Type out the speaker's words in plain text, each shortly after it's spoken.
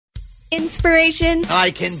Inspiration.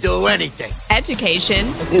 I can do anything. Education.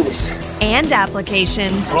 Let's do this. And application.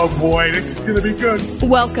 Oh boy, this is going to be good.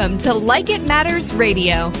 Welcome to Like It Matters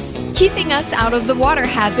Radio. Keeping us out of the water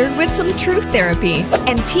hazard with some truth therapy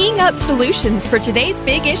and teeing up solutions for today's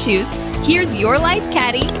big issues. Here's your life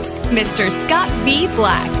caddy, Mr. Scott V.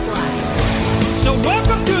 Black. So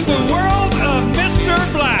welcome to the world of Mr.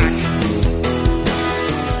 Black.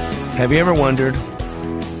 Have you ever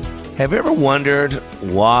wondered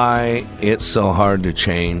why it's so hard to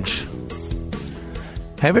change?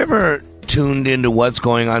 Have you ever tuned into what's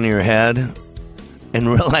going on in your head and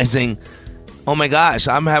realizing, oh my gosh,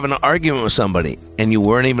 I'm having an argument with somebody, and you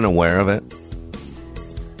weren't even aware of it?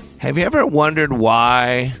 Have you ever wondered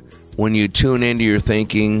why, when you tune into your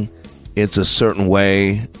thinking, it's a certain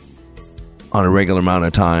way on a regular amount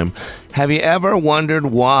of time? Have you ever wondered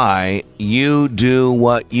why you do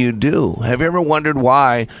what you do? Have you ever wondered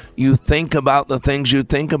why you think about the things you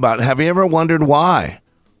think about? Have you ever wondered why?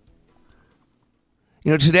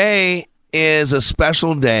 You know, today is a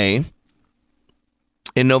special day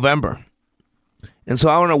in November. And so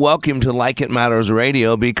I want to welcome you to Like It Matters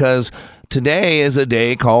Radio, because today is a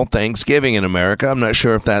day called Thanksgiving in America. I'm not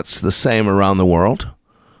sure if that's the same around the world.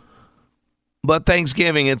 But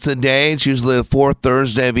Thanksgiving, it's a day, it's usually the fourth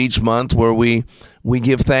Thursday of each month, where we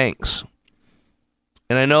give thanks.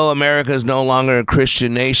 And I know America is no longer a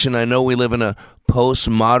Christian nation. I know we live in a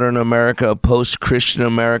post-modern America, a post-Christian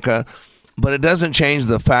America. But it doesn't change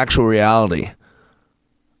the factual reality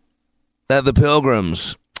that the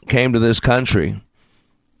Pilgrims came to this country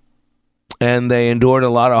and they endured a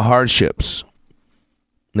lot of hardships.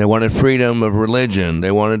 They wanted freedom of religion.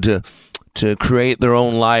 They wanted to create their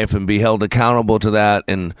own life and be held accountable to that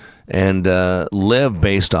and live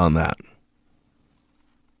based on that.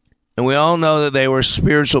 And we all know that they were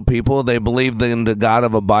spiritual people. They believed in the God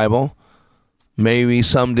of a Bible. Maybe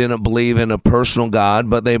some didn't believe in a personal God,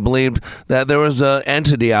 but they believed that there was an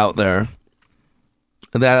entity out there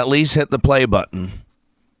that at least hit the play button,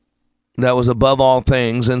 that was above all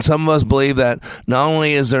things. And some of us believe that not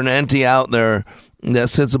only is there an entity out there that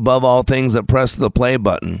sits above all things that press the play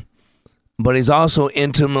button, but he's also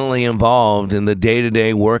intimately involved in the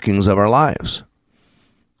day-to-day workings of our lives.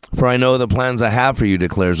 For I know the plans I have for you,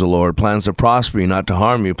 declares the Lord, plans to prosper you, not to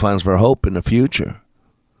harm you, plans for hope in the future.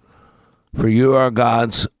 For you are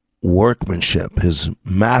God's workmanship, his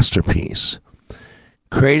masterpiece,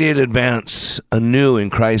 created in advance anew in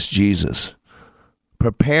Christ Jesus,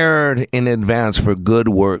 prepared in advance for good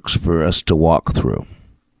works for us to walk through.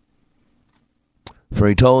 For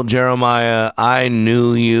he told Jeremiah, I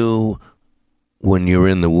knew you when you were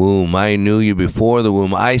in the womb. I knew you before the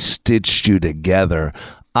womb. I stitched you together.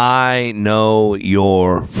 I know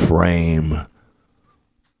your frame.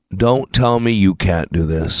 Don't tell me you can't do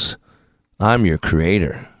this. I'm your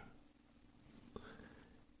creator.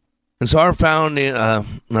 And so our founding, not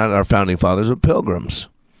our founding fathers, but Pilgrims,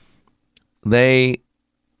 they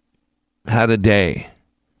had a day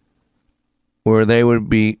where they would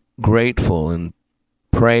be grateful and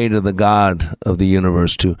pray to the God of the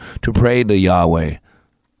universe, to pray to Yahweh,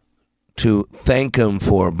 to thank him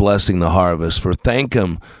for blessing the harvest, for thank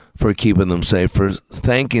him for keeping them safe, for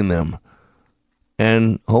thanking them.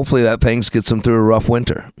 And hopefully that thanks gets them through a rough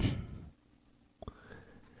winter.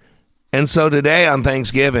 And so today on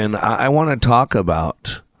Thanksgiving, I want to talk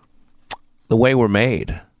about the way we're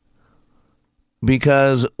made.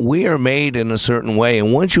 Because we are made in a certain way.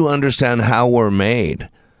 And once you understand how we're made,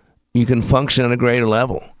 you can function at a greater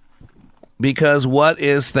level. Because what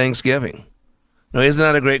is Thanksgiving? Now, isn't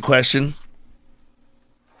that a great question?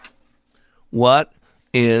 What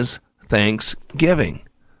is Thanksgiving?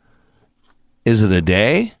 Is it a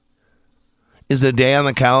day? Is the day on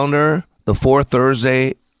the calendar the fourth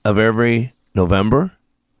Thursday of every November?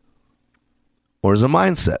 Or is it a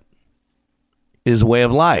mindset? Is it a way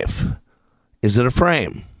of life? Is it a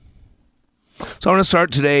frame? So I want to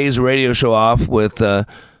start today's radio show off with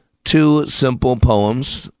two simple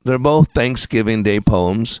poems. They're both Thanksgiving Day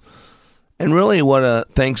poems. And really what a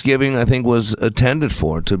Thanksgiving, I think, was intended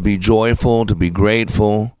for, to be joyful, to be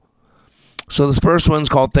grateful. So this first one's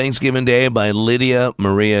called Thanksgiving Day by Lydia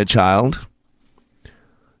Maria Child.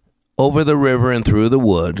 Over the river and through the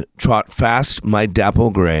wood, trot fast my dapple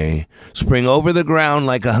gray. Spring over the ground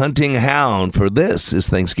like a hunting hound, for this is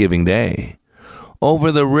Thanksgiving Day.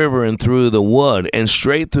 Over the river and through the wood, and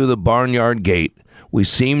straight through the barnyard gate, we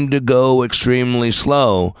seem to go extremely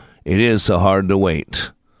slow, it is so hard to wait.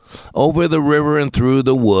 Over the river and through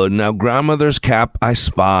the wood, now grandmother's cap I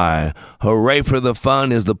spy. Hooray for the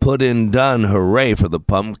fun, is the pudding done, hooray for the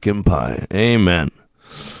pumpkin pie. Amen.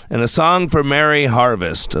 And a song for Merry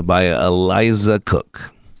Harvest by Eliza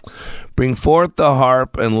Cook. Bring forth the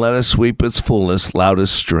harp and let us sweep its fullest,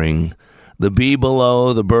 loudest string. The bee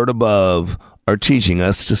below, the bird above are teaching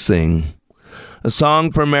us to sing. A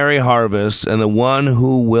song for merry harvest, and the one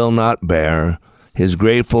who will not bear his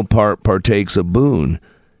grateful part partakes a boon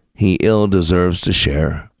he ill deserves to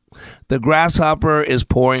share. The grasshopper is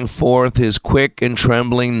pouring forth his quick and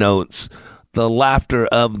trembling notes. The laughter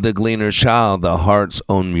of the gleaner's child, the heart's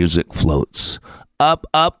own music floats. Up,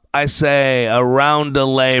 up, I say, a round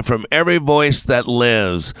delay from every voice that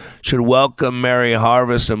lives should welcome merry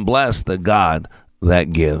harvest and bless the God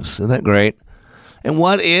that gives. Isn't that great? And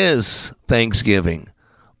what is Thanksgiving?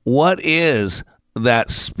 What is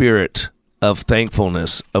that spirit of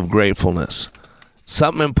thankfulness, of gratefulness?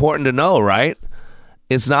 Something important to know, right?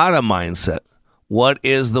 It's not a mindset. What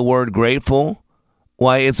is the word grateful?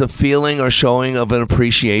 Why, it's a feeling or showing of an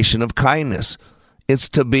appreciation of kindness. It's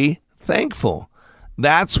to be thankful.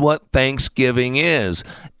 That's what Thanksgiving is.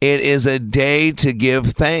 It is a day to give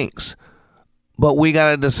thanks. But we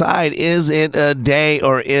got to decide, is it a day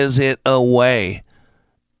or is it a way?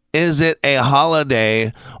 Is it a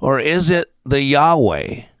holiday or is it the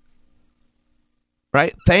Yahweh?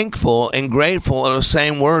 Right? Thankful and grateful are the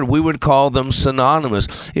same word. We would call them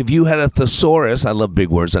synonymous. If you had a thesaurus, I love big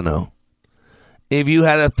words, I know. If you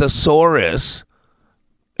had a thesaurus,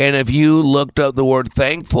 and if you looked up the word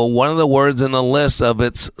thankful, one of the words in the list of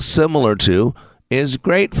it's similar to is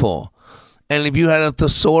grateful. And if you had a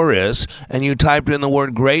thesaurus and you typed in the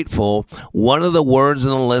word grateful, one of the words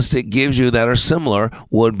in the list it gives you that are similar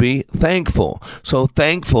would be thankful. So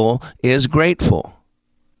thankful is grateful.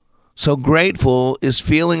 So grateful is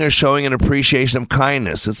feeling or showing an appreciation of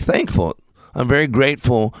kindness. It's thankful. I'm very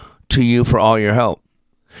grateful to you for all your help.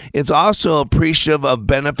 It's also appreciative of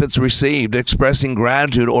benefits received, expressing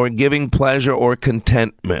gratitude or giving pleasure or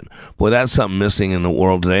contentment. Boy, that's something missing in the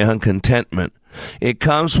world today, huh? Contentment. It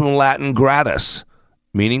comes from Latin gratis,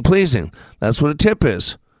 meaning pleasing. That's what a tip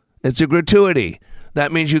is. It's a gratuity.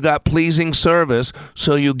 That means you got pleasing service,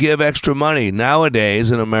 so you give extra money.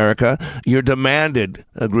 Nowadays in America, you're demanded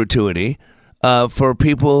a gratuity for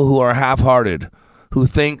people who are half-hearted, who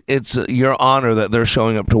think it's your honor that they're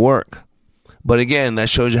showing up to work. But again, that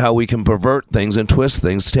shows you how we can pervert things and twist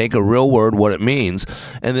things, take a real word, what it means,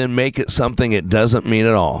 and then make it something it doesn't mean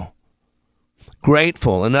at all.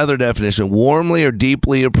 Grateful, another definition, warmly or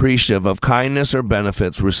deeply appreciative of kindness or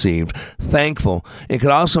benefits received. Thankful, it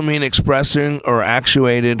could also mean expressing or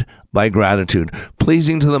actuated by gratitude,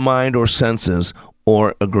 pleasing to the mind or senses,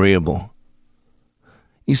 or agreeable.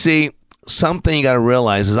 You see, something you got to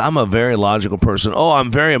realize is I'm a very logical person. Oh,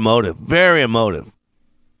 I'm very emotive.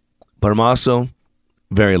 But I'm also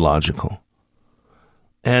very logical.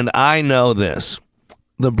 And I know this.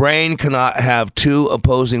 The brain cannot have two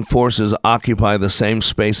opposing forces occupy the same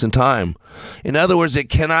space and time. In other words, it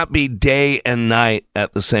cannot be day and night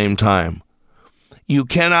at the same time. You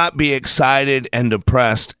cannot be excited and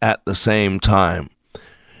depressed at the same time.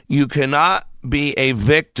 You cannot be a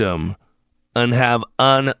victim and have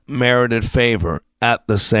unmerited favor at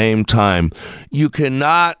the same time. You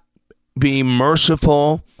cannot be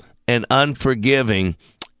merciful and unforgiving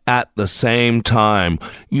at the same time.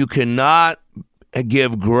 You cannot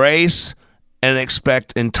give grace and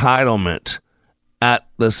expect entitlement at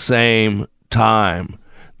the same time.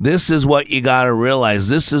 This is what you got to realize.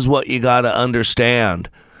 This is what you got to understand.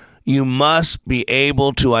 You must be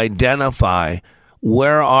able to identify,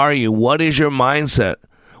 where are you? What is your mindset?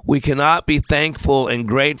 We cannot be thankful and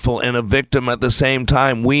grateful and a victim at the same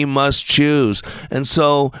time. We must choose. And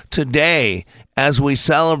so today, as we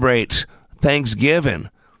celebrate Thanksgiving,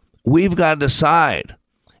 we've got to decide.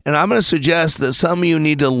 And I'm going to suggest that some of you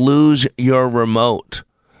need to lose your remote.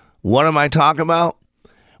 What am I talking about?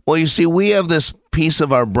 Well, you see, we have this piece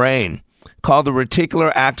of our brain called the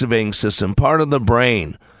reticular activating system, part of the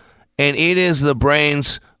brain. And it is the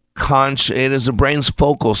brain's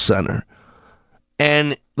focal center.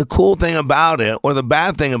 And the cool thing about it, or the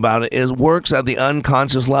bad thing about it, is it works at the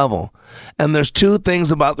unconscious level. And there's two things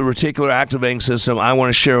about the reticular activating system I want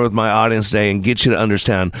to share with my audience today and get you to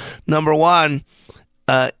understand. Number one,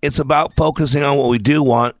 it's about focusing on what we do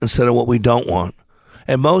want instead of what we don't want.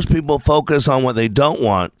 And most people focus on what they don't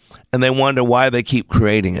want, and they wonder why they keep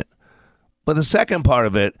creating it. But the second part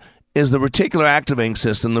of it is the reticular activating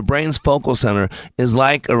system, the brain's focal center, is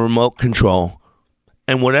like a remote control.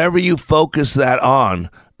 And whatever you focus that on,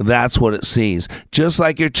 that's what it sees. Just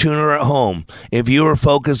like your tuner at home. If you were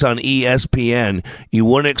focused on ESPN, you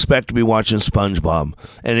wouldn't expect to be watching SpongeBob.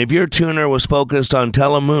 And if your tuner was focused on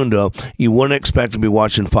Telemundo, you wouldn't expect to be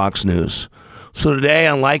watching Fox News. So today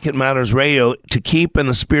on Like It Matters Radio, to keep in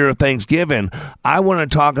the spirit of Thanksgiving, I want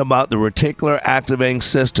to talk about the reticular activating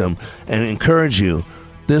system and encourage you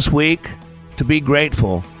this week to be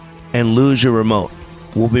grateful and lose your remote.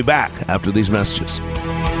 We'll be back after these messages.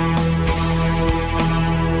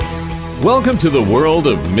 Welcome to the world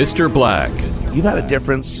of Mr. Black. You've had a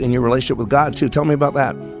difference in your relationship with God, too. Tell me about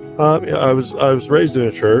that. I was raised in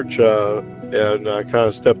a church and I kind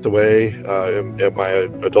of stepped away in my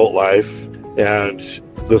adult life. And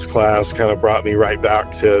this class kind of brought me right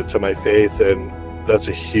back to my faith. And that's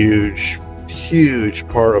a huge, huge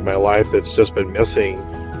part of my life that's just been missing.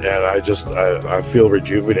 And I feel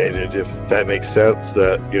rejuvenated, if that makes sense,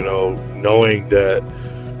 that, knowing that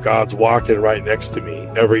God's walking right next to me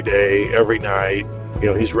every day, every night.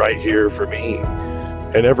 He's right here for me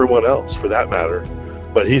and everyone else for that matter.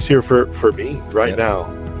 But he's here for me right now.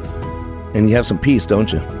 And you have some peace,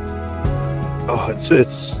 don't you? Oh,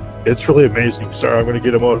 it's really amazing. Sorry, I'm going to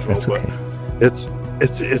get emotional. That's okay. But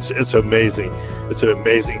it's amazing. It's an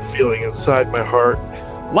amazing feeling inside my heart.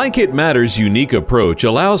 Like It Matters' unique approach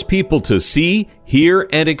allows people to see, hear,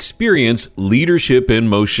 and experience leadership in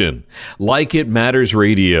motion. Like It Matters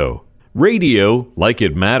Radio. Radio like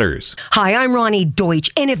it matters. Hi, I'm Ronnie Deutsch,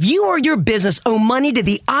 and if you or your business owe money to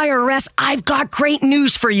the IRS, I've got great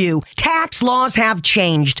news for you. Tax laws have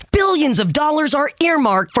changed. Billions of dollars are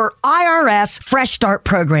earmarked for IRS Fresh Start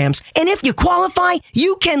programs, and if you qualify,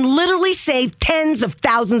 you can literally save tens of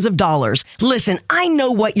thousands of dollars. Listen, I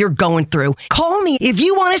know what you're going through. Call me if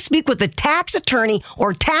you want to speak with a tax attorney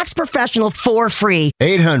or tax professional for free.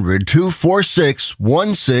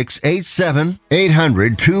 800-246-1687.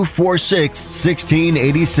 800-246-1687.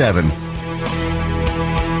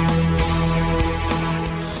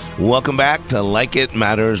 Welcome back to Like It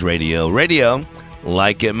Matters Radio. Radio,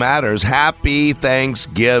 like it matters. Happy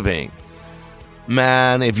Thanksgiving.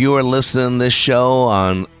 Man, if you are listening to this show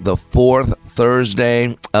on the 4th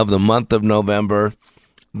Thursday of the month of November,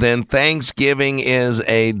 then Thanksgiving is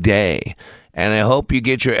a day. And I hope you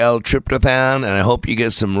get your L-tryptophan, and I hope you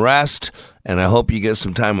get some rest, and I hope you get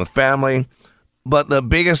some time with family. But the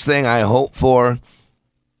biggest thing I hope for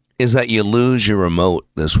is that you lose your remote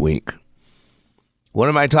this week. What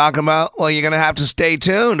am I talking about? Well, you're going to have to stay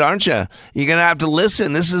tuned, aren't you? You're going to have to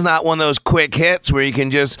listen. This is not one of those quick hits where you can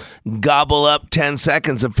just gobble up 10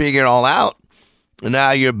 seconds and figure it all out. Now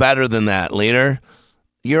you're better than that, leader.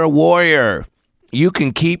 You're a warrior. You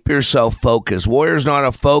can keep yourself focused. Warriors know how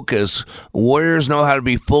to focus. Warriors know how to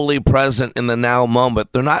be fully present in the now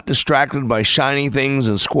moment. They're not distracted by shiny things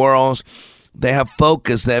and squirrels. They have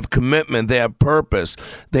focus, they have commitment, they have purpose.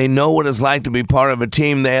 They know what it's like to be part of a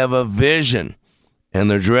team. They have a vision,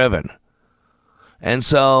 and they're driven. And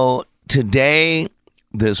so today,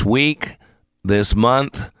 this week, this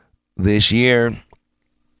month, this year,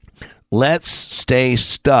 let's stay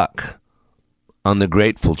stuck on the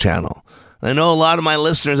Grateful Channel. I know a lot of my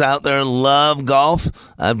listeners out there love golf.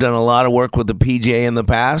 I've done a lot of work with the PGA in the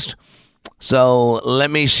past. So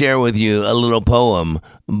let me share with you a little poem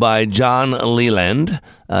by John Leland.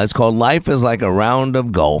 It's called Life is Like a Round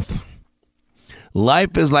of Golf.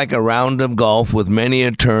 Life is like a round of golf with many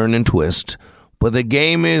a turn and twist, but the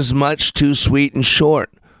game is much too sweet and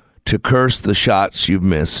short to curse the shots you've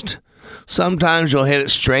missed. Sometimes you'll hit it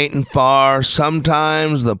straight and far,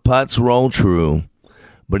 sometimes the putts roll true,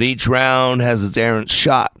 but each round has its errant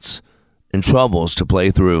shots and troubles to play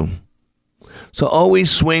through. So always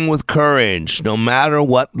swing with courage, no matter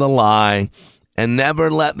what the lie, and never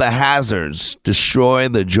let the hazards destroy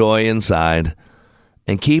the joy inside.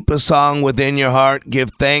 And keep a song within your heart,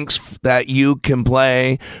 give thanks that you can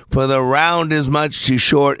play, for the round is much too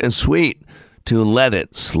short and sweet to let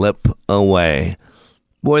it slip away.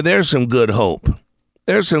 Boy, there's some good hope.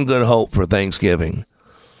 There's some good hope for Thanksgiving.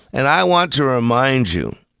 And I want to remind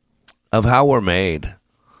you of how we're made.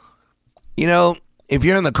 You know, if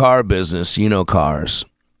you're in the car business, you know cars.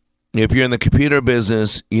 If you're in the computer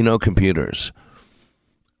business, you know computers.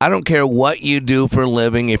 I don't care what you do for a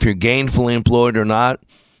living, if you're gainfully employed or not.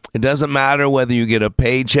 It doesn't matter whether you get a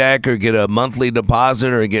paycheck or get a monthly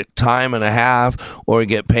deposit or get time and a half or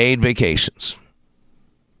get paid vacations.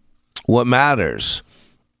 What matters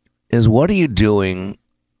is, what are you doing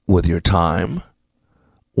with your time?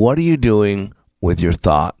 What are you doing with your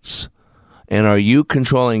thoughts? And are you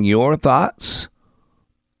controlling your thoughts,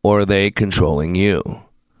 or are they controlling you?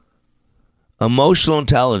 Emotional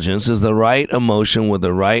intelligence is the right emotion with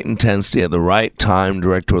the right intensity at the right time,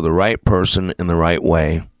 directed toward the right person in the right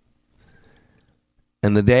way.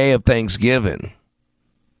 And the day of Thanksgiving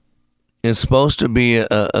is supposed to be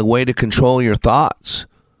a way to control your thoughts,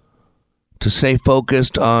 to stay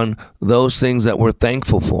focused on those things that we're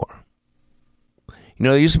thankful for.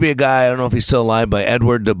 There used to be a guy, I don't know if he's still alive, by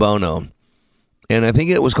Edward de Bono. And I think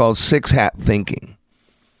it was called Six Hat Thinking.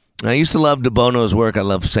 I used to love De Bono's work. I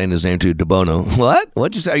love saying his name too, De Bono. What?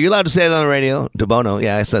 What'd you say? Are you allowed to say it on the radio? De Bono.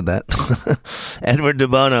 Yeah, I said that. Edward de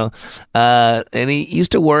Bono. And he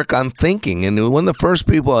used to work on thinking. And one of the first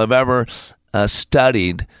people I've ever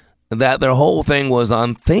studied that their whole thing was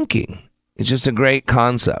on thinking. It's just a great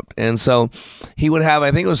concept. And so he would have,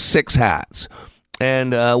 I think it was 6 hats.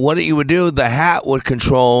 And what you would do, the hat would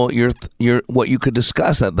control your what you could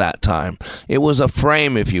discuss at that time. It was a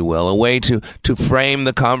frame, if you will, a way to frame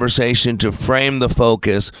the conversation, to frame the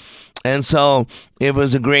focus. And so if it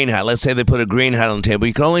was a green hat, let's say they put a green hat on the table,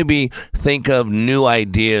 you can only think of new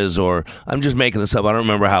ideas, or I'm just making this up. I don't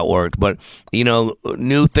remember how it worked, but,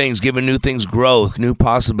 new things, giving new things growth, new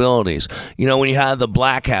possibilities. When you had the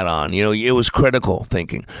black hat on, it was critical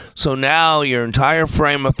thinking. So now your entire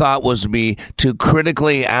frame of thought was to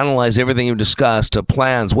critically analyze everything you've discussed, to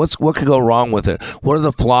plans. What could go wrong with it? What are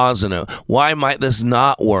the flaws in it? Why might this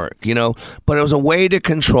not work? But it was a way to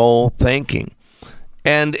control thinking.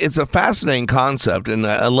 And it's a fascinating concept, and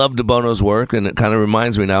I love De Bono's work, and it kind of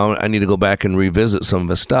reminds me now I need to go back and revisit some of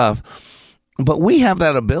his stuff. But we have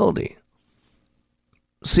that ability.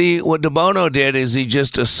 See, what De Bono did is he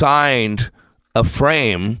just assigned a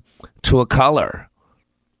frame to a color.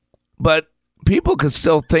 But people could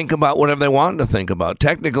still think about whatever they wanted to think about.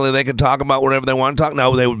 Technically, they could talk about whatever they want to talk. Now,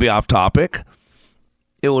 they would be off topic.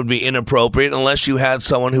 It would be inappropriate unless you had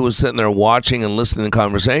someone who was sitting there watching and listening to the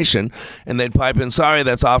conversation, and they'd pipe in, sorry,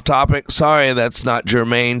 that's off topic. Sorry, that's not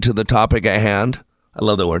germane to the topic at hand. I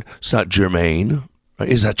love that word. It's not germane.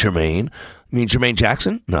 Is that germane? You mean Jermaine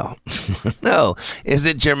Jackson? No. No. Is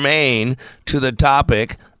it germane to the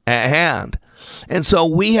topic at hand? And so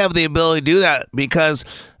we have the ability to do that because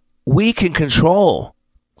we can control.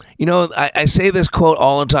 I say this quote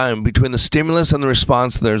all the time, between the stimulus and the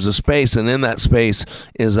response, there's a space, and in that space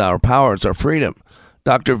is our power, it's our freedom.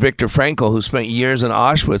 Dr. Viktor Frankl, who spent years in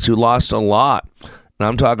Auschwitz, who lost a lot, and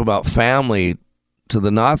I'm talking about family to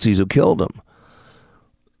the Nazis who killed him.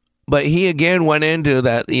 But he again went into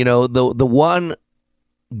that, the one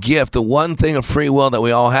gift, the one thing of free will that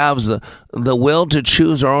we all have is the will to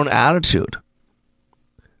choose our own attitude.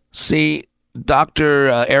 See, Dr.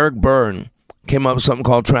 Eric Berne came up with something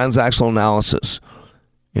called transactional analysis.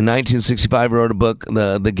 In 1965, he wrote a book,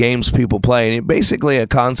 The Games People Play, and basically a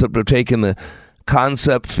concept of taking the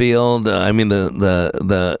concept field,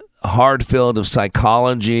 the hard field of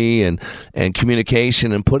psychology and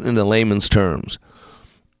communication, and putting it into layman's terms.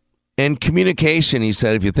 And communication, he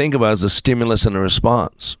said, if you think about it, is a stimulus and a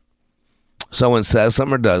response. Someone says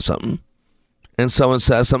something or does something, and someone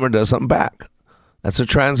says something or does something back. That's a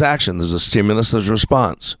transaction. There's a stimulus, there's a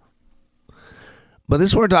response. But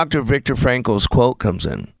this is where Dr. Viktor Frankl's quote comes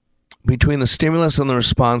in. Between the stimulus and the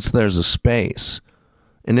response, there's a space.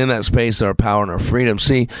 And in that space, there are power and our freedom.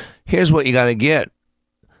 See, here's what you got to get.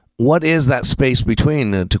 What is that space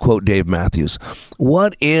between, to quote Dave Matthews?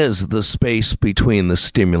 What is the space between the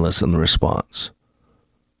stimulus and the response?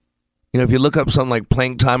 If you look up something like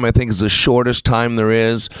Planck time, I think is the shortest time there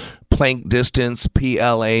is. Planck distance,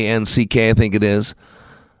 Planck, I think it is.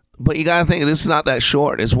 But you got to think, this is not that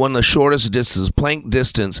short. It's one of the shortest distances. Planck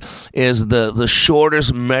distance is the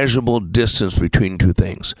shortest measurable distance between two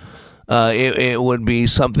things. It would be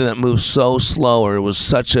something that moves so slow, or it was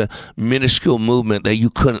such a minuscule movement that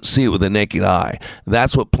you couldn't see it with the naked eye.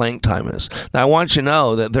 That's what Planck time is. Now, I want you to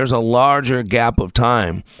know that there's a larger gap of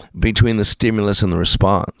time between the stimulus and the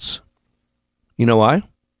response. You know why?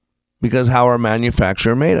 Because how our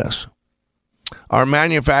manufacturer made us. Our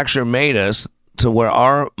manufacturer made us to where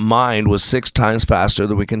our mind was 6 times faster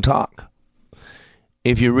than we can talk.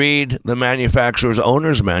 If you read the manufacturer's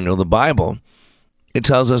owner's manual, the Bible, it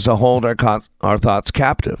tells us to hold our thoughts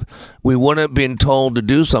captive. We wouldn't have been told to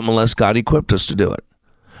do something unless God equipped us to do it.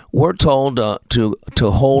 We're told to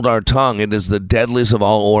hold our tongue. It is the deadliest of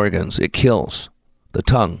all organs. It kills the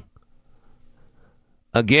tongue.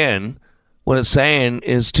 Again, what it's saying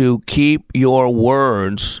is to keep your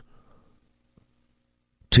words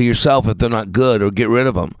to yourself if they're not good, or get rid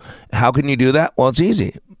of them. How can you do that? Well, it's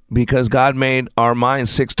easy. Because God made our minds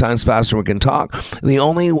 6 times faster than we can talk. The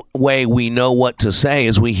only way we know what to say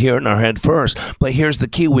is we hear it in our head first. But here's the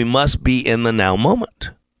key. We must be in the now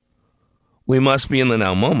moment. We must be in the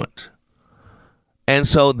now moment. And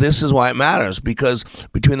so this is why it matters, because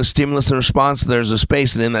between the stimulus and response, there's a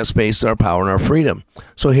space, and in that space, there are power and our freedom.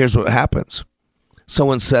 So here's what happens.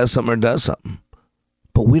 Someone says something or does something,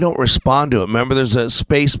 but we don't respond to it. Remember, there's a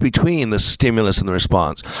space between the stimulus and the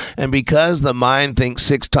response. And because the mind thinks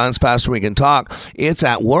 6 times faster than we can talk, it's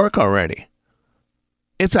at work already.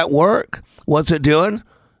 It's at work. What's it doing?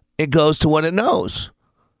 It goes to what it knows.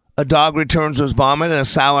 A dog returns to his vomit, and a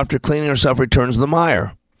sow, after cleaning herself, returns to the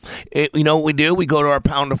mire. You know what we do? We go to our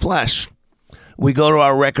pound of flesh. We go to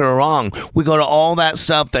our record of wrong. We go to all that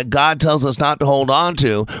stuff that God tells us not to hold on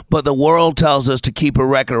to, but the world tells us to keep a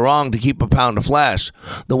record of wrong, to keep a pound of flesh.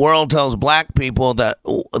 The world tells black people that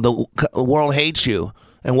the world hates you,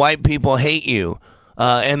 and white people hate you,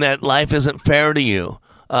 and that life isn't fair to you.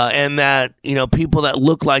 And that, people that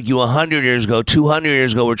look like you 100 years ago, 200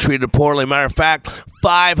 years ago were treated poorly. Matter of fact,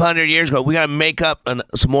 500 years ago, we got to make up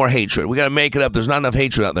some more hatred. We got to make it up. There's not enough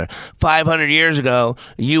hatred out there. 500 years ago,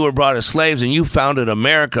 you were brought as slaves and you founded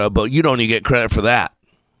America, but you don't even get credit for that.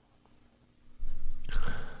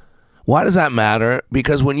 Why does that matter?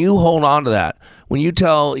 Because when you hold on to that, when you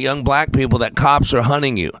tell young black people that cops are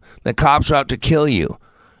hunting you, that cops are out to kill you,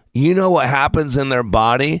 you know what happens in their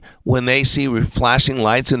body when they see flashing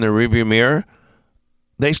lights in their rearview mirror?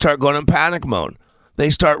 They start going in panic mode. They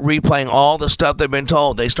start replaying all the stuff they've been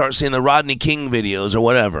told. They start seeing the Rodney King videos or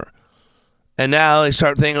whatever. And now they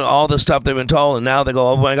start thinking of all the stuff they've been told, and now they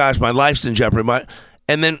go, oh my gosh, my life's in jeopardy.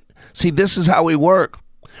 And then, see, this is how we work.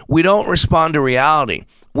 We don't respond to reality.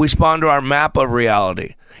 We respond to our map of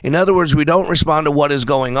reality. In other words, we don't respond to what is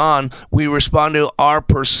going on. We respond to our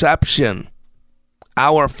perception.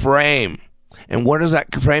 Our frame. And where does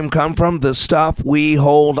that frame come from? The stuff we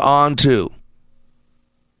hold on to.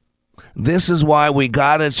 This is why we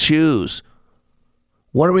gotta choose.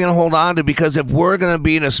 What are we going to hold on to? Because if we're going to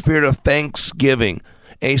be in a spirit of thanksgiving,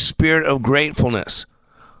 a spirit of gratefulness,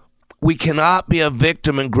 we cannot be a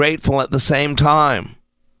victim and grateful at the same time.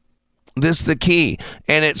 This is the key.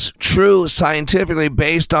 And it's true scientifically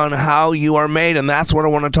based on how you are made. And that's what I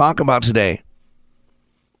want to talk about today.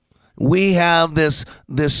 We have this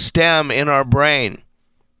stem in our brain.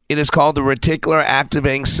 It is called the reticular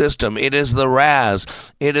activating system. It is the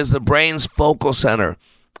RAS. It is the brain's focal center.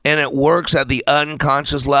 And it works at the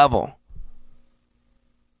unconscious level.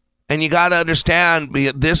 And you got to understand,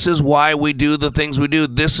 this is why we do the things we do.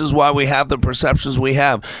 This is why we have the perceptions we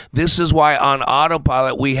have. This is why on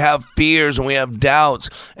autopilot we have fears and we have doubts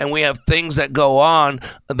and we have things that go on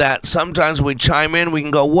that sometimes we chime in. We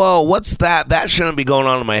can go, whoa, what's that? That shouldn't be going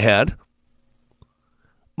on in my head.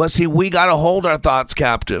 But see, we got to hold our thoughts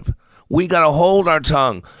captive. We got to hold our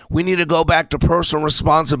tongue. We need to go back to personal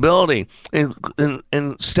responsibility.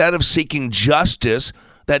 Instead of seeking justice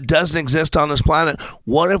that doesn't exist on this planet,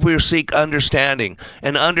 what if we seek understanding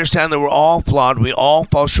and understand that we're all flawed, we all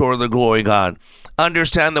fall short of the glory of God.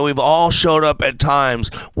 Understand that we've all showed up at times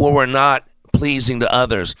where we're not pleasing to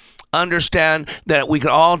others. Understand that we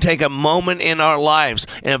can all take a moment in our lives,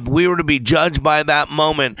 and if we were to be judged by that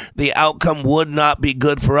moment, the outcome would not be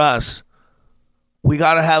good for us. We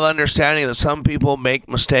got to have understanding that some people make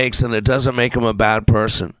mistakes and it doesn't make them a bad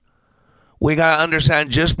person. We got to understand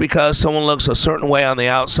just because someone looks a certain way on the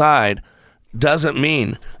outside doesn't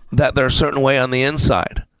mean that they're a certain way on the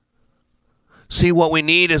inside. See, what we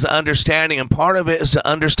need is understanding, and part of it is to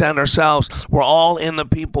understand ourselves. We're all in the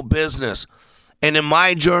people business. And in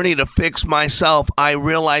my journey to fix myself, I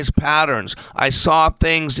realized patterns. I saw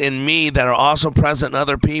things in me that are also present in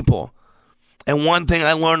other people. And one thing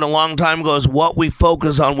I learned a long time ago is what we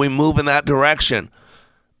focus on, we move in that direction.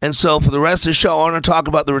 And so for the rest of the show, I want to talk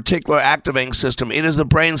about the reticular activating system. It is the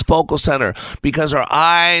brain's focal center because our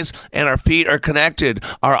eyes and our feet are connected.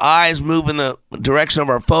 Our eyes move in the direction of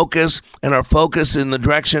our focus, and our focus in the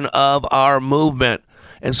direction of our movement.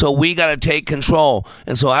 And so we got to take control.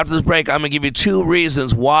 And so after this break, I'm going to give you 2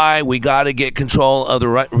 reasons why we got to get control of the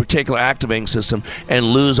reticular activating system and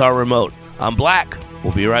lose our remote. I'm Black.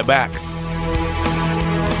 We'll be right back.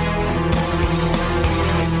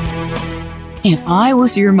 If I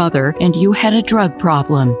was your mother and you had a drug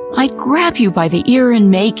problem, I'd grab you by the ear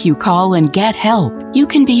and make you call and get help. You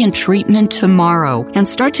can be in treatment tomorrow and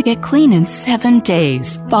start to get clean in 7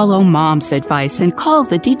 days. Follow Mom's advice and call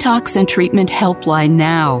the Detox and Treatment Helpline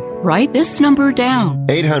now. Write this number down.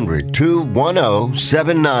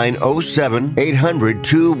 800-210-7907.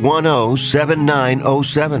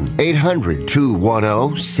 800-210-7907.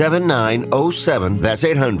 800-210-7907. That's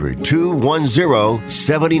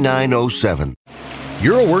 800-210-7907.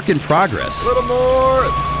 You're a work in progress. A little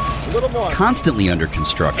more. Constantly under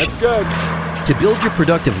construction. That's good. To build your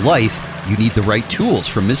productive life, you need the right tools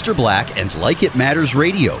from Mr. Black and Like It Matters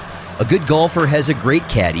Radio. A good golfer has a great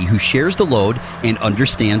caddy who shares the load and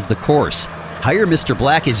understands the course. Hire Mr.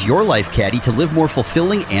 Black as your life caddy to live more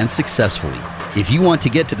fulfilling and successfully. If you want to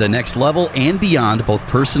get to the next level and beyond, both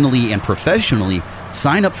personally and professionally,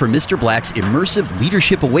 sign up for Mr. Black's Immersive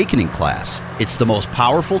Leadership Awakening class. It's the most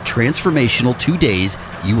powerful, transformational 2 days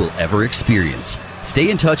you will ever experience.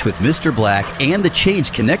 Stay in touch with Mr. Black and the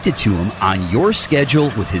change connected to him on your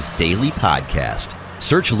schedule with his daily podcast.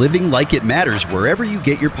 Search Living Like It Matters wherever you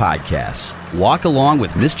get your podcasts. Walk along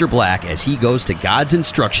with Mr. Black as he goes to God's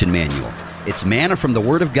instruction manual. It's manna from the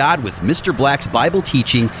Word of God with Mr. Black's Bible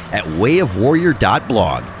teaching at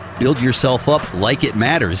wayofwarrior.blog. Build yourself up like it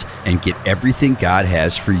matters and get everything God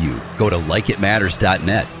has for you. Go to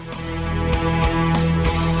likeitmatters.net.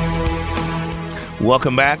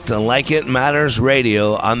 Welcome back to Like It Matters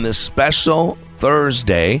Radio on this special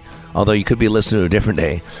Thursday, although you could be listening to a different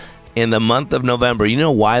day, in the month of November. You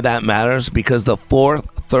know why that matters? Because the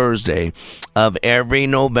fourth Thursday of every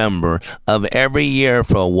November of every year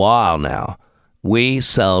for a while now, we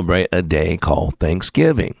celebrate a day called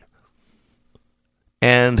Thanksgiving.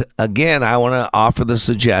 And again, I want to offer the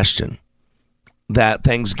suggestion that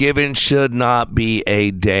Thanksgiving should not be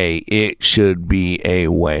a day, it should be a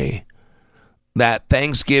way. That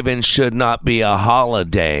Thanksgiving should not be a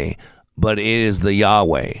holiday, but it is the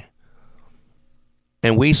Yahweh.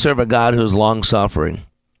 And we serve a God who's long-suffering.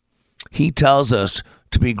 He tells us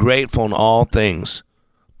to be grateful in all things.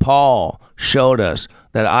 Paul showed us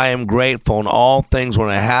that I am grateful in all things when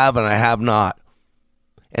I have and I have not.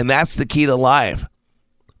 And that's the key to life.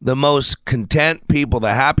 The most content people,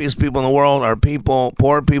 the happiest people in the world are people,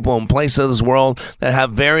 poor people in places of this world that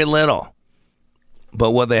have very little.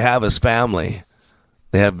 But what they have is family.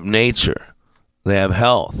 They have nature. They have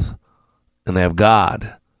health. And they have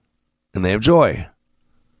God. And they have joy.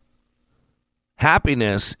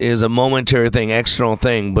 Happiness is a momentary thing, external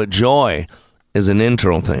thing, but joy is an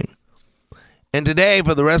internal thing. And today,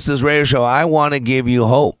 for the rest of this radio show, I want to give you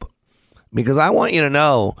hope. Because I want you to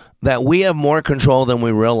know that we have more control than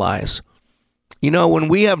we realize. You know, when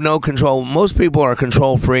we have no control, most people are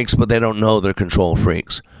control freaks, but they don't know they're control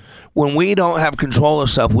freaks. When we don't have control of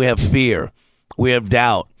stuff, we have fear. We have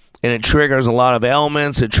doubt. And it triggers a lot of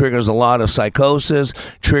ailments. It triggers a lot of psychosis.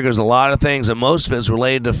 Triggers a lot of things. And most of it's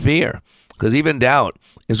related to fear. Because even doubt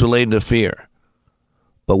is related to fear.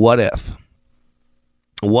 But what if?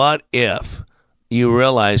 What if you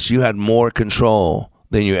realized you had more control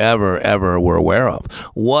than you ever were aware of?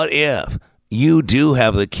 What if you do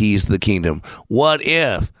have the keys to the kingdom? What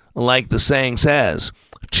if, like the saying says,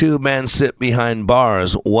 two men sit behind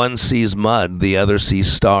bars, one sees mud, the other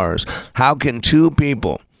sees stars? How can two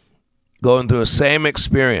people going through the same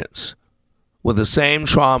experience with the same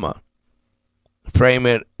trauma frame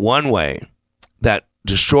it one way that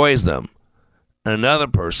destroys them, and another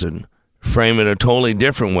person frame it a totally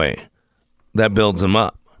different way that builds them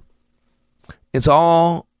up? It's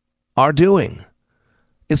all our doing.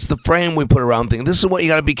 It's the frame we put around things. This is what you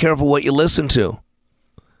got to be careful what you listen to.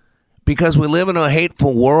 Because we live in a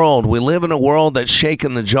hateful world. We live in a world that's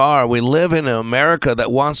shaking the jar. We live in an America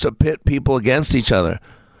that wants to pit people against each other.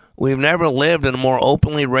 We've never lived in a more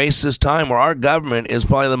openly racist time, where our government is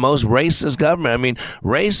probably the most racist government. I mean,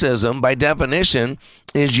 racism, by definition,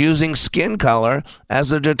 is using skin color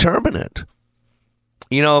as a determinant.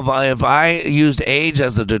 You know, if I used age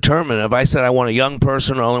as a determinant, if I said I want a young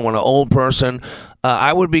person or only want an old person,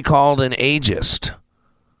 I would be called an ageist.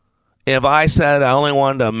 If I said I only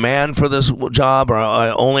wanted a man for this job, or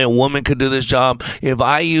only a woman could do this job, if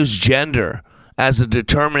I used gender as a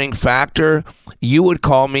determining factor, you would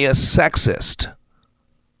call me a sexist.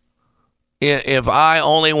 If I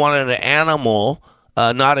only wanted an animal,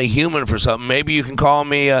 not a human for something, maybe you can call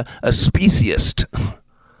me a speciesist.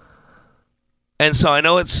 And so I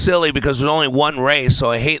know it's silly because there's only one race, so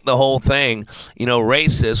I hate the whole thing,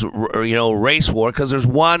 racist, or, race war, because there's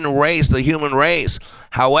one race, the human race.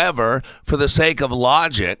 However, for the sake of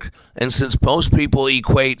logic, and since most people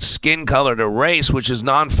equate skin color to race, which is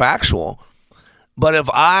non-factual, but if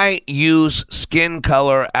I use skin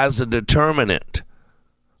color as a determinant,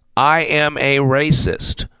 I am a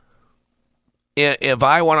racist. If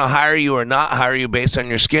I want to hire you or not hire you based on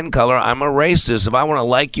your skin color, I'm a racist. If I want to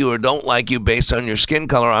like you or don't like you based on your skin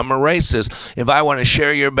color, I'm a racist. If I want to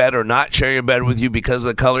share your bed or not share your bed with you because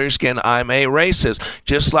of the color of your skin, I'm a racist.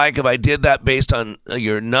 Just like if I did that based on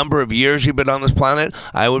your number of years you've been on this planet,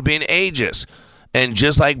 I would be an ageist. And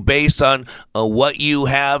just like based on what you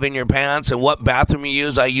have in your pants and what bathroom you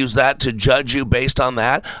use, I use that to judge you based on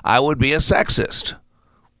that, I would be a sexist.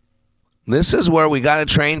 This is where we got to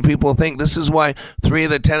train people to think. This is why 3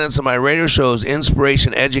 of the tenets of my radio show is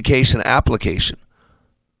inspiration, education, application.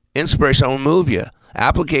 Inspiration, I want to move you.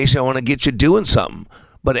 Application, I want to get you doing something.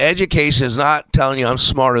 But education is not telling you I'm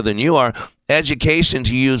smarter than you are. Education,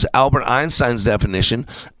 to use Albert Einstein's definition,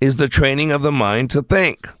 is the training of the mind to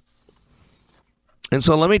think. And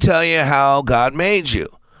so let me tell you how God made you,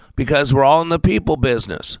 because we're all in the people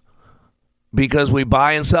business. because we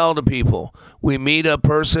buy and sell to people. We meet a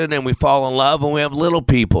person and we fall in love, and we have little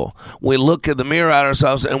people. We look in the mirror at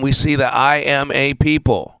ourselves and we see that I am a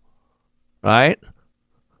people, right?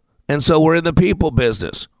 And so we're in the people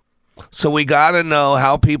business. So we got to know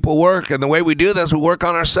how people work. And the way we do this, we work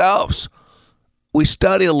on ourselves. We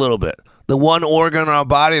study a little bit. The one organ in our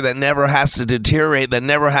body that never has to deteriorate, that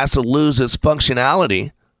never has to lose its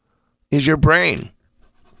functionality, is your brain.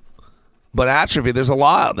 But atrophy, there's a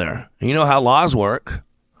law out there. You know how laws work.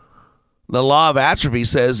 The law of atrophy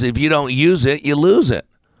says if you don't use it, you lose it.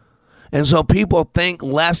 And so people think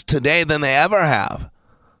less today than they ever have.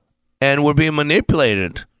 And we're being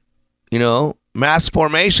manipulated. You know, mass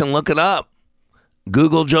formation, look it up.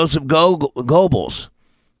 Google Joseph Goebbels.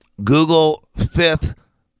 Google 5th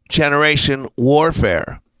generation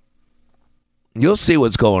warfare. You'll see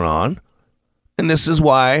what's going on. And this is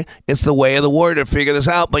why it's the way of the warrior to figure this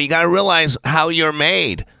out. But you got to realize how you're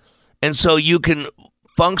made. And so you can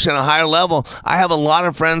function at a higher level. I have a lot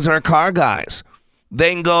of friends that are car guys.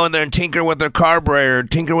 They can go in there and tinker with their carburetor,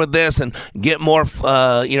 tinker with this, and get more,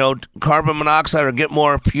 carbon monoxide or get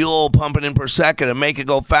more fuel pumping in per second and make it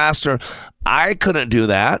go faster. I couldn't do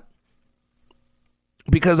that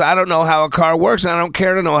because I don't know how a car works, and I don't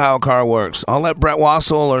care to know how a car works. I'll let Brett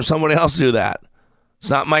Wassel or somebody else do that. It's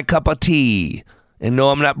not my cup of tea. And no,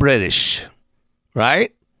 I'm not British,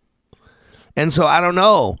 right? And so I don't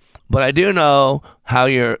know. But I do know how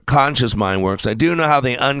your conscious mind works. I do know how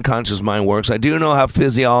the unconscious mind works. I do know how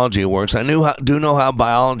physiology works. I do know how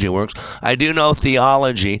biology works. I do know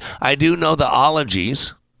theology. I do know the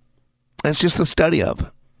ologies. It's just the study of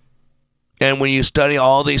it. And when you study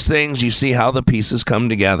all these things, you see how the pieces come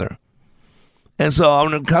together. And so I'm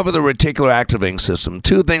going to cover the reticular activating system.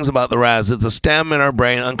 Two things about the RAS. It's a stem in our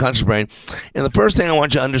brain, unconscious brain. And the first thing I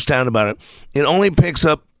want you to understand about it, it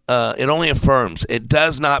only affirms. It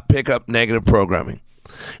does not pick up negative programming.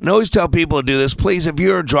 And I always tell people to do this. Please, if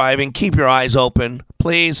you're driving, keep your eyes open,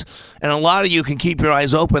 please. And a lot of you can keep your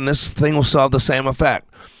eyes open. This thing will solve the same effect.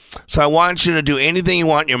 So I want you to do anything you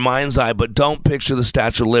want in your mind's eye, but don't picture the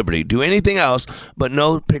Statue of Liberty. Do anything else, but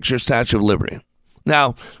no picture Statue of Liberty.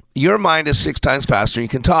 Now, your mind is 6 times faster. You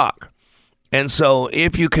can talk. And so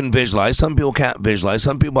if you can visualize, some people can't visualize.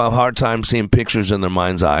 Some people have a hard time seeing pictures in their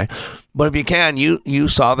mind's eye. But if you can, you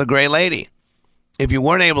saw the gray lady. If you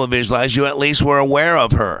weren't able to visualize, you at least were aware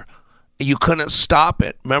of her. You couldn't stop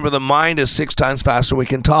it. Remember, the mind is 6 times faster. We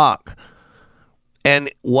can talk.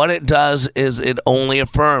 And what it does is it only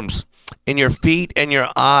affirms. And your feet and your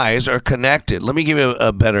eyes are connected. Let me give you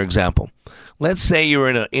a better example. Let's say you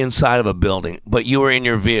were inside of a building, but you were in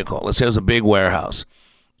your vehicle. Let's say it was a big warehouse.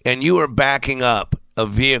 And you were backing up a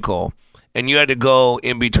vehicle, and you had to go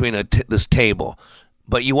in between this table.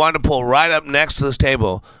 But you wanted to pull right up next to this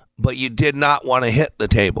table, but you did not want to hit the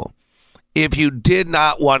table. If you did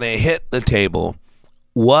not want to hit the table,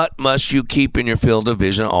 what must you keep in your field of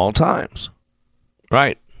vision at all times?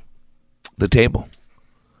 Right. The table.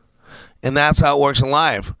 And that's how it works in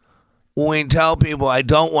life. When we tell people, I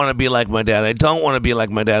don't want to be like my dad, I don't want to be like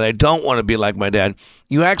my dad, I don't want to be like my dad,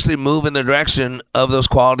 you actually move in the direction of those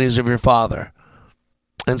qualities of your father.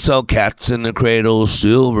 And so, cats in the cradle,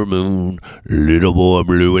 silver moon, little boy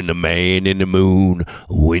blue and the man in the moon.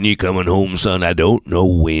 When you coming home, son, I don't know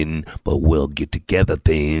when, but we'll get together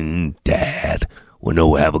then, Dad.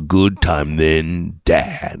 We'll have a good time then,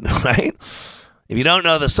 Dad. Right? If you don't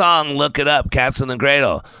know the song, look it up, Cats in the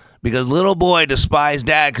Cradle. Because little boy despised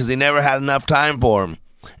Dad because he never had enough time for him.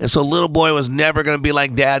 And so little boy was never going to be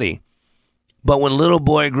like Daddy. But when little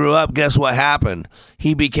boy grew up, guess what happened?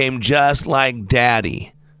 He became just like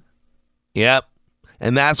Daddy. Yep.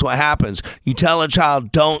 And that's what happens. You tell a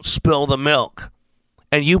child, don't spill the milk.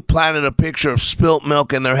 And you planted a picture of spilt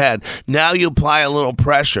milk in their head. Now you apply a little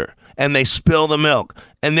pressure and they spill the milk.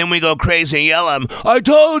 And then we go crazy and yell at them, I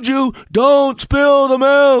told you, don't spill the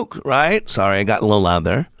milk. Right? Sorry, I got a little loud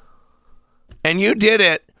there. And you did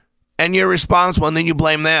it, and you're responsible, and then you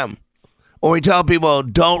blame them. Or we tell people,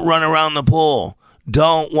 don't run around the pool.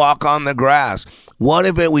 Don't walk on the grass. What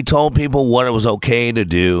if we told people what it was okay to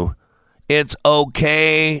do? It's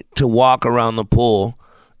okay to walk around the pool.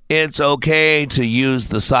 It's okay to use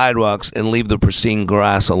the sidewalks and leave the pristine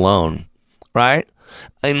grass alone, right?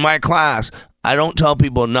 In my class, I don't tell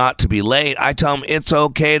people not to be late. I tell them it's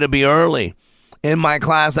okay to be early. In my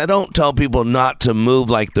class, I don't tell people not to move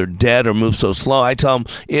like they're dead or move so slow. I tell them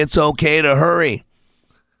it's okay to hurry.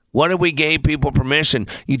 What if we gave people permission?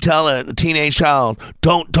 You tell a teenage child,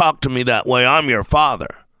 don't talk to me that way. I'm your father.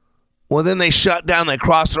 Well, then they shut down, they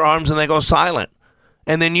cross their arms, and they go silent.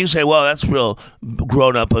 And then you say, well, that's real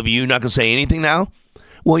grown up of you. You're not going to say anything now?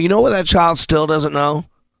 Well, you know what that child still doesn't know?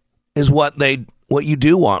 is what you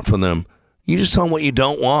do want from them. You just tell them what you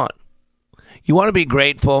don't want. You want to be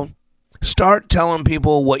grateful? Start telling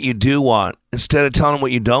people what you do want instead of telling them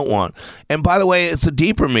what you don't want. And by the way, it's a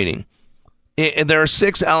deeper meaning. There are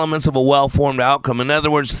 6 elements of a well-formed outcome. In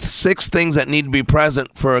other words, 6 things that need to be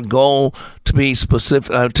present for a goal to be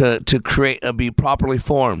specific, to create, be properly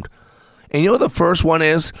formed. And you know what the first one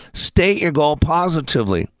is? State your goal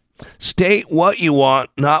positively. State what you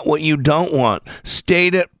want, not what you don't want.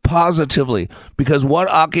 State it positively, because what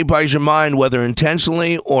occupies your mind, whether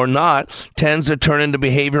intentionally or not, tends to turn into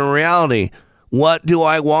behavior and reality. What do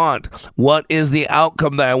I want? What is the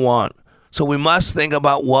outcome that I want? So we must think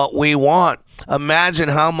about what we want. Imagine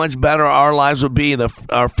how much better our lives would be,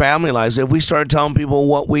 our family lives, if we started telling people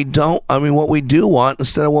what we do want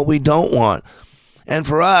instead of what we don't want. And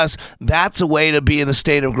for us, that's a way to be in a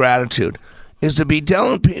state of gratitude, is to be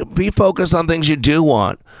focused on things you do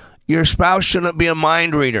want. Your spouse shouldn't be a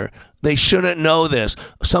mind reader. They shouldn't know this.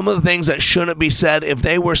 Some of the things that shouldn't be said, if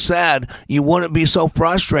they were said, you wouldn't be so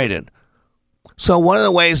frustrated. So one of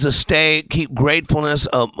the ways to keep gratefulness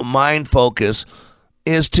of mind focus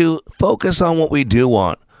is to focus on what we do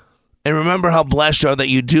want. And remember how blessed you are that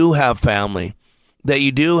you do have family, that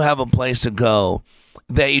you do have a place to go,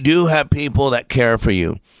 that you do have people that care for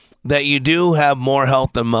you, that you do have more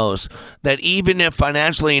health than most, that even if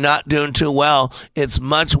financially you're not doing too well, it's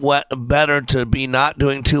much better to be not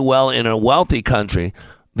doing too well in a wealthy country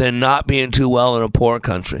than not being too well in a poor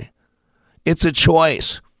country. It's a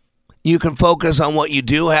choice. You can focus on what you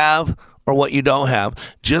do have or what you don't have.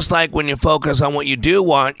 Just like when you focus on what you do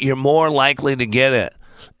want, you're more likely to get it.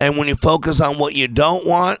 And when you focus on what you don't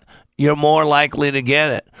want, you're more likely to get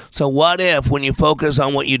it. So what if when you focus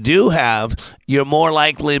on what you do have, you're more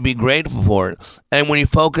likely to be grateful for it? And when you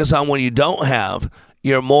focus on what you don't have,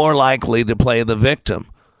 you're more likely to play the victim.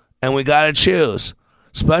 And we got to choose,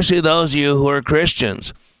 especially those of you who are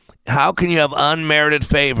Christians. How can you have unmerited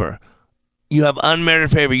favor? You have unmerited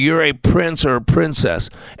favor. You're a prince or a princess,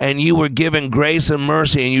 and you were given grace and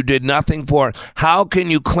mercy, and you did nothing for it. How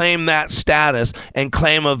can you claim that status and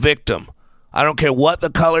claim a victim? I don't care what the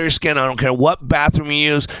color of your skin. I don't care what bathroom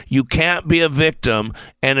you use. You can't be a victim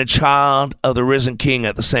and a child of the risen King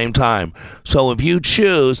at the same time. So if you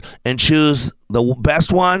choose the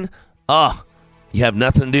best one, you have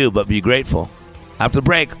nothing to do but be grateful. After the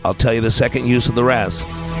break, I'll tell you the second use of the res.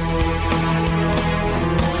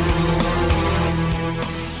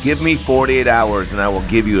 Give me 48 hours and I will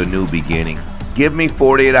give you a new beginning. Give me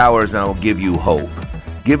 48 hours and I will give you hope.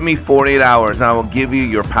 Give me 48 hours and I will give you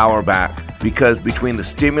your power back. Because between the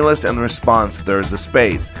stimulus and the response, there's a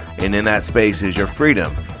space. And in that space is your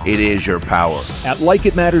freedom. It is your power. At Like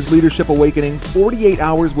It Matters Leadership Awakening, 48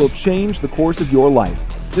 hours will change the course of your life.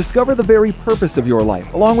 Discover the very purpose of your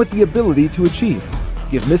life, along with the ability to achieve.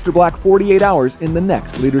 Give Mr. Black 48 hours in the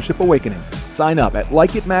next Leadership Awakening. Sign up at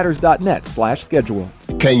likeitmatters.net/schedule.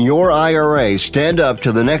 Can your IRA stand up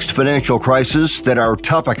to the next financial crisis that our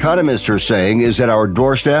top economists are saying is at our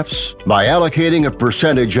doorsteps? By allocating a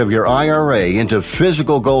percentage of your IRA into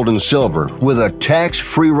physical gold and silver with a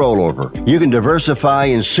tax-free rollover, you can diversify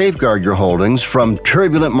and safeguard your holdings from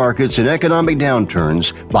turbulent markets and economic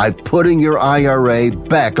downturns by putting your IRA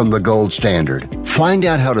back on the gold standard. Find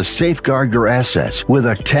out how to safeguard your assets with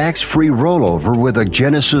a tax-free rollover with a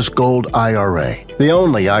Genesis Gold IRA, the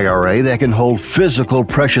only IRA that can hold physical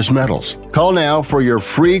precious metals. Call now for your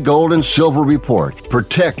free gold and silver report.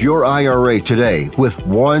 Protect your IRA today with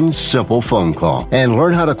one simple phone call and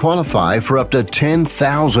learn how to qualify for up to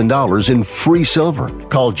 $10,000 in free silver.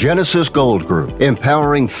 Call Genesis Gold Group,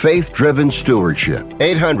 empowering faith-driven stewardship.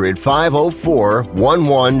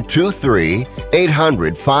 800-504-1123.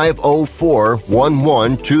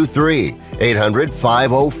 800-504-1123.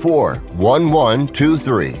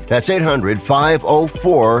 800-504-1123. That's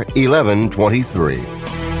 800-504-1123.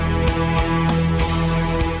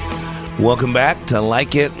 Welcome back to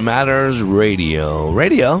Like It Matters Radio.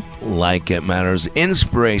 Radio, like it matters,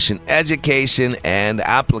 inspiration, education, and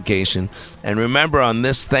application. And remember, on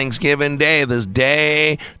this Thanksgiving Day, this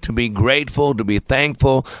day to be grateful, to be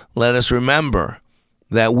thankful, let us remember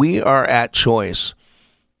that we are at choice.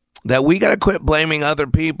 That we got to quit blaming other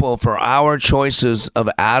people for our choices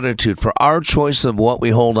of attitude, for our choice of what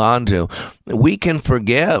we hold on to. We can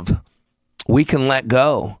forgive. We can let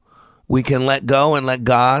go. We can let go and let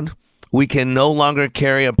God. We can no longer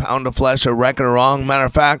carry a pound of flesh, a record of wrong. Matter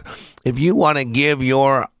of fact, if you want to give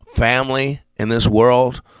your family in this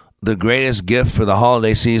world the greatest gift for the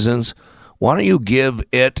holiday seasons, why don't you give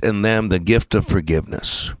it and them the gift of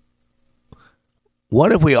forgiveness?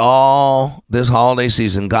 What if we all, this holiday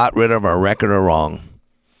season, got rid of our record of wrong?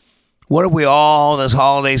 What if we all, this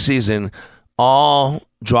holiday season, all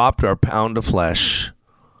dropped our pound of flesh,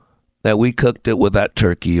 that we cooked it with that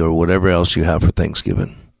turkey or whatever else you have for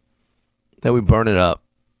Thanksgiving, that we burn it up,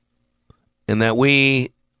 and that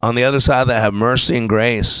we, on the other side of that, have mercy and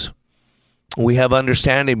grace. We have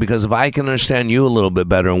understanding, because if I can understand you a little bit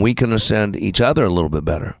better and we can understand each other a little bit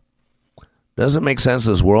better, doesn't it make sense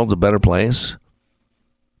this world's a better place?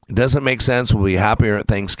 It doesn't make sense we'll be happier at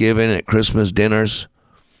Thanksgiving, at Christmas dinners.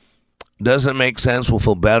 Doesn't make sense we'll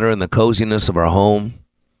feel better in the coziness of our home.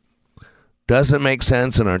 Doesn't make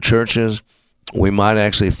sense in our churches we might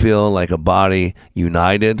actually feel like a body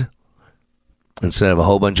united instead of a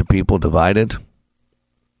whole bunch of people divided.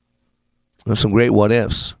 There's some great what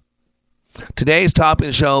ifs. Today's topic of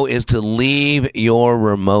the show is to leave your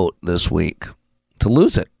remote this week, to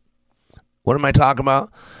lose it. What am I talking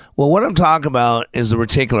about? Well, what I'm talking about is the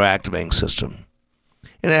reticular activating system.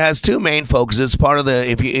 And it has two main focuses. It's part of the,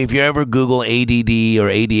 if you ever Google ADD or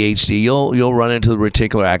ADHD, you'll run into the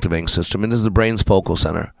reticular activating system. It is the brain's focal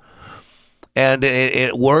center. And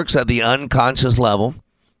it works at the unconscious level.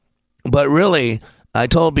 But really, I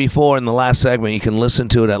told before in the last segment, you can listen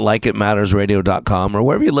to it at likeitmattersradio.com or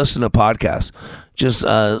wherever you listen to podcasts. Just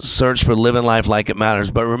search for Living Life Like It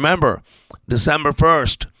Matters. But remember, December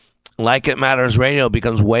 1st, Like It Matters Radio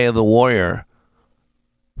becomes Way of the Warrior,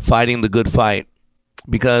 fighting the good fight.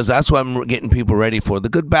 Because that's what I'm getting people ready for. The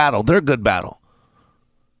good battle. Their good battle.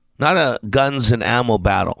 Not a guns and ammo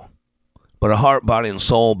battle, but a heart, body, and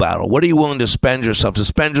soul battle. What are you willing to spend yourself? To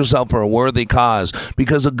spend yourself for a worthy cause.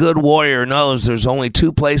 Because a good warrior knows there's only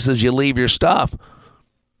two places you leave your stuff.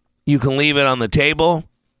 You can leave it on the table,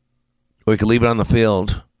 or you can leave it on the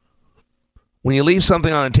field. When you leave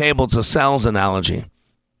something on the table, it's a sales analogy.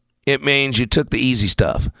 It means you took the easy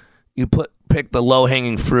stuff. You picked the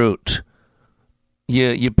low-hanging fruit.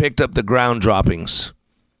 You picked up the ground droppings.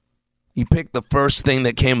 You picked the first thing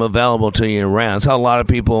that came available to you and ran. That's how a lot of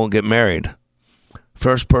people get married.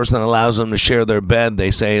 First person that allows them to share their bed, they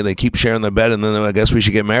say they keep sharing their bed, and then I guess we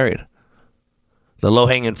should get married. The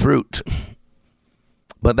low-hanging fruit.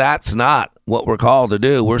 But that's not what we're called to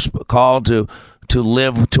do. We're called to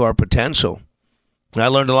live to our potential. And I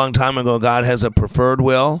learned a long time ago, God has a preferred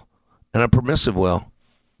will and a permissive will.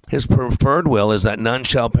 His preferred will is that none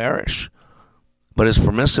shall perish. But his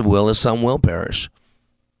permissive will is some will perish.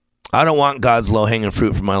 I don't want God's low-hanging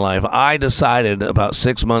fruit for my life. I decided about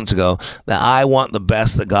 6 months ago that I want the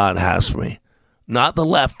best that God has for me. Not the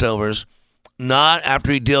leftovers. Not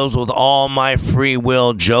after he deals with all my free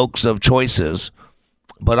will jokes of choices.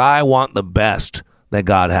 But I want the best that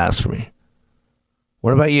God has for me.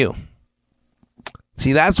 What about you?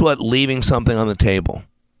 See, that's what leaving something on the table.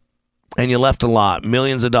 And you left a lot.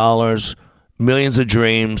 Millions of dollars, millions of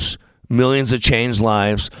dreams, millions of changed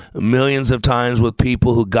lives, millions of times with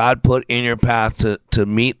people who God put in your path to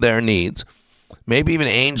meet their needs. Maybe even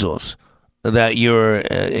angels that you're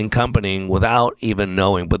accompanying without even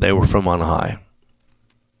knowing, but they were from on high.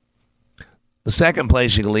 The second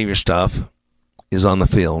place you can leave your stuff is on the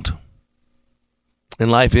field.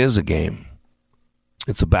 And life is a game.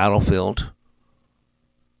 It's a battlefield.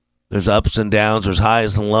 There's ups and downs. There's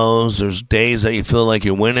highs and lows. There's days that you feel like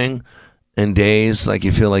you're winning, and days like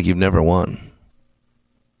you feel like you've never won.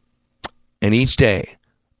 And each day,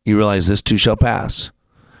 you realize this too shall pass.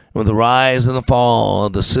 With the rise and the fall,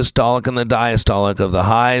 of the systolic and the diastolic, of the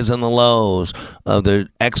highs and the lows, of the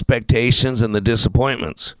expectations and the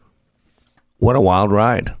disappointments. What a wild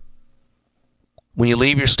ride. When you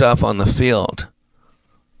leave your stuff on the field,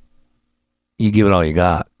 you give it all you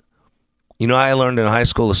got. You know, I learned in high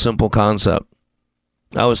school a simple concept.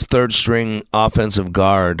 I was third string offensive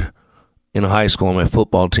guard in high school on my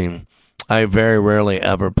football team. I very rarely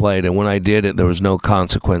ever played, and when I did it, there was no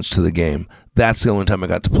consequence to the game. That's the only time I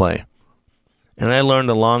got to play. And I learned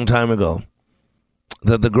a long time ago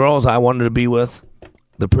that the girls I wanted to be with,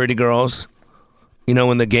 the pretty girls, you know,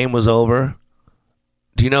 when the game was over,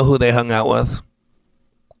 do you know who they hung out with?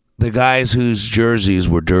 The guys whose jerseys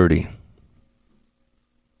were dirty.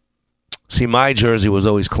 See, my jersey was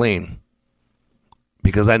always clean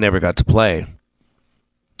because I never got to play.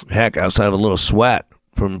 Heck, outside of a little sweat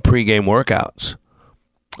from pregame workouts,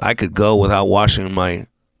 I could go without washing my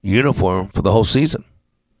uniform for the whole season.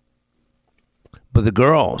 But the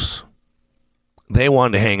girls, they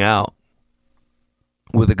wanted to hang out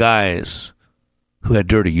with the guys who had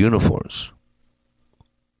dirty uniforms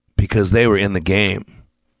because they were in the game.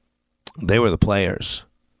 They were the players.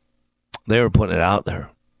 They were putting it out there.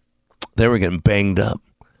 They were getting banged up.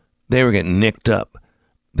 They were getting nicked up.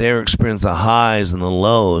 They were experiencing the highs and the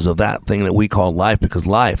lows of that thing that we call life, because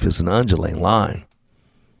life is an undulating line.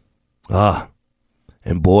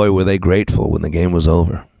 And boy, were they grateful when the game was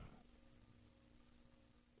over.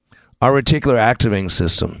 Our reticular activating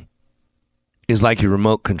system is like your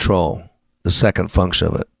remote control, the second function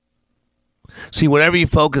of it. See, whatever you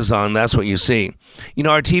focus on, that's what you see. You know,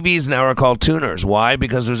 our TVs now are called tuners. Why?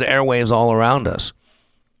 Because there's airwaves all around us.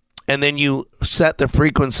 And then you set the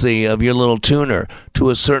frequency of your little tuner to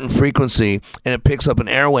a certain frequency, and it picks up an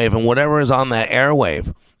airwave, and whatever is on that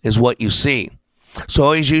airwave is what you see. So I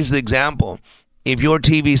always use the example. If your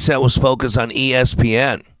TV set was focused on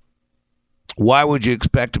ESPN, why would you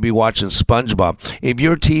expect to be watching SpongeBob? If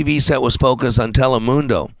your TV set was focused on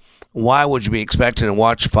Telemundo, why would you be expecting to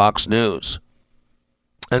watch Fox News?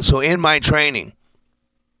 And so in my training,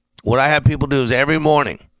 what I have people do is every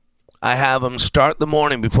morning, I have them start the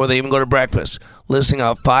morning before they even go to breakfast, listing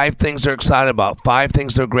out 5 things they're excited about, 5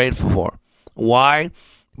 things they're grateful for. Why?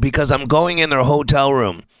 Because I'm going in their hotel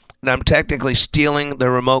room, and I'm technically stealing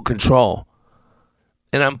their remote control.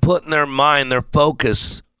 And I'm putting their mind, their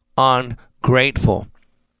focus on grateful.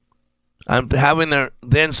 I'm having their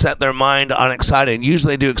then set their mind on excited.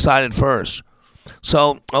 Usually they do excited first.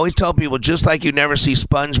 So I always tell people, just like you never see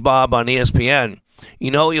SpongeBob on ESPN, you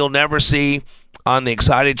know you'll never see on the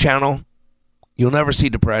excited channel, you'll never see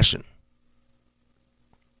depression.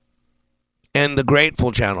 And the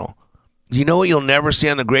grateful channel. You know what you'll never see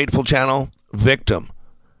on the grateful channel? Victim.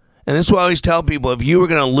 And this is what I always tell people, if you were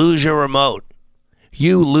going to lose your remote,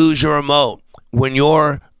 you lose your remote when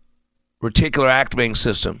your reticular activating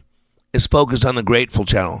system is focused on the grateful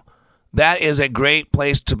channel. That is a great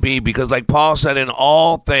place to be because like Paul said, in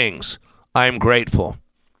all things, I am grateful.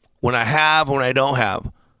 When I have, when I don't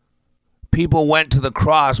have. People went to the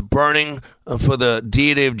cross burning for the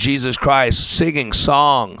deity of Jesus Christ, singing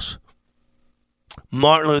songs.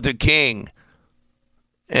 Martin Luther King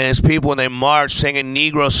and his people, when they marched, singing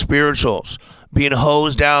Negro spirituals, being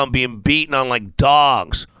hosed down, being beaten on like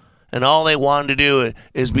dogs. And all they wanted to do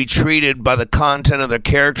is be treated by the content of their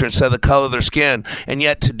character instead of the color of their skin. And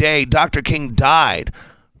yet today, Dr. King died.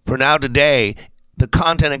 For now today, the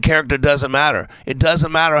content and character doesn't matter. It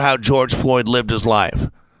doesn't matter how George Floyd lived his life.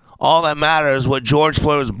 All that matters is what George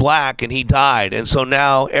Floyd was black and he died. And so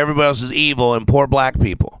now everybody else is evil and poor black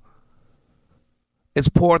people. It's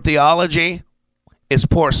poor theology. It's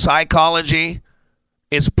poor psychology.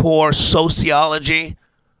 It's poor sociology.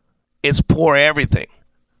 It's poor everything.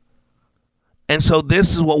 And so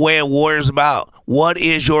this is what Way of Warrior is about. What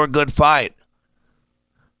is your good fight?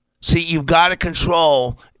 See, you've got to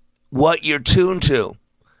control what you're tuned to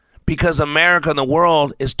because America and the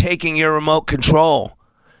world is taking your remote control.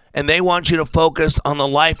 And they want you to focus on the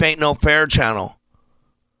Life Ain't No Fair channel.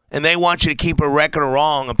 And they want you to keep a record of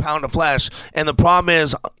wrong, a pound of flesh. And the problem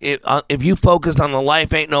is, if you focus on the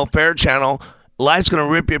Life Ain't No Fair channel, life's going to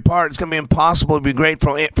rip you apart. It's going to be impossible to be great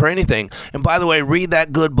for anything. And by the way, read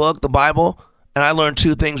that good book, the Bible. And I learned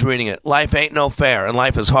 2 things reading it. Life ain't no fair, and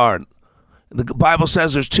life is hard. The Bible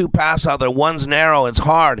says there's 2 paths out there. One's narrow, it's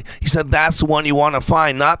hard. He said that's the one you want to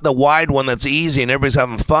find, not the wide one that's easy and everybody's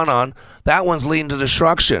having fun on. That one's leading to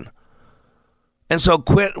destruction. And so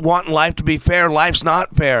quit wanting life to be fair. Life's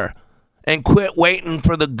not fair. And quit waiting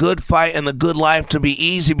for the good fight and the good life to be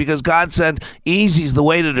easy because God said easy's the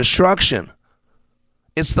way to destruction.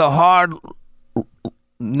 It's the hard,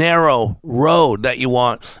 narrow road that you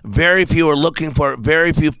want. Very few are looking for it.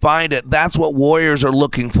 Very few find it. That's what warriors are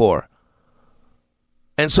looking for.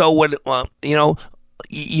 And so when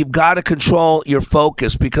you've got to control your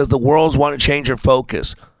focus because the world's want to change your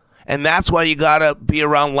focus. And that's why you got to be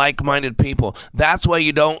around like-minded people. That's why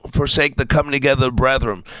you don't forsake the coming together of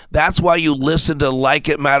brethren. That's why you listen to Like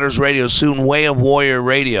It Matters Radio, soon Way of Warrior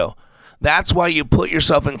Radio. That's why you put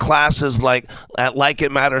yourself in classes like at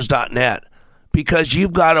likeitmatters.net. Because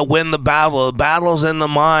you've got to win the battle. The battle's in the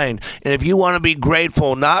mind. And if you want to be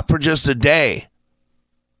grateful, not for just a day,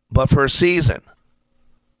 but for a season,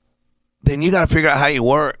 then you got to figure out how you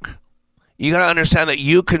work. You got to understand that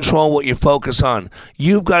you control what you focus on.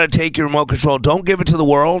 You've got to take your remote control. Don't give it to the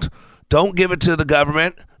world. Don't give it to the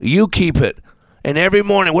government. You keep it. And every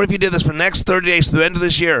morning, what if you did this for the next 30 days to the end of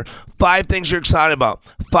this year? 5 things you're excited about.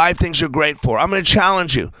 5 things you're grateful for. I'm going to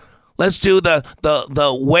challenge you. Let's do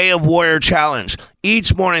the Way of Warrior Challenge.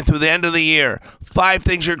 Each morning through the end of the year, 5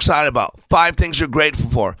 things you're excited about, 5 things you're grateful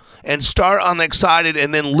for. And start on the excited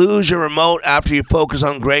and then lose your remote after you focus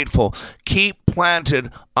on grateful. Keep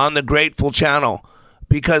planted on the grateful channel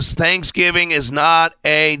because Thanksgiving is not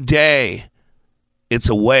a day. It's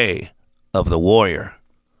a way of the warrior.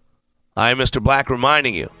 I'm Mr. Black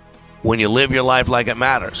reminding you, when you live your life like it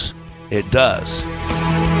matters, it does.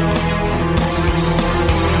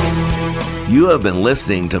 You have been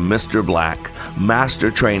listening to Mr. Black, Master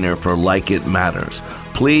Trainer for Like It Matters.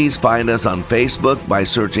 Please find us on Facebook by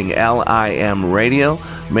searching LIM Radio.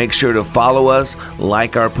 Make sure to follow us,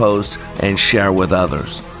 like our posts, and share with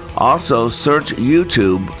others. Also, search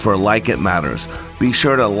YouTube for Like It Matters. Be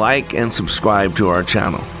sure to like and subscribe to our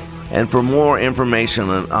channel. And for more information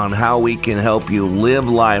on how we can help you live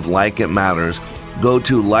life like it matters, go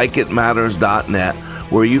to likeitmatters.net,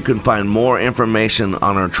 where you can find more information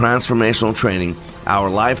on our transformational training, our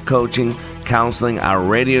life coaching, counseling, our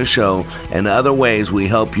radio show, and other ways we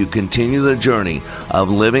help you continue the journey of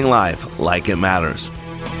living life like it matters.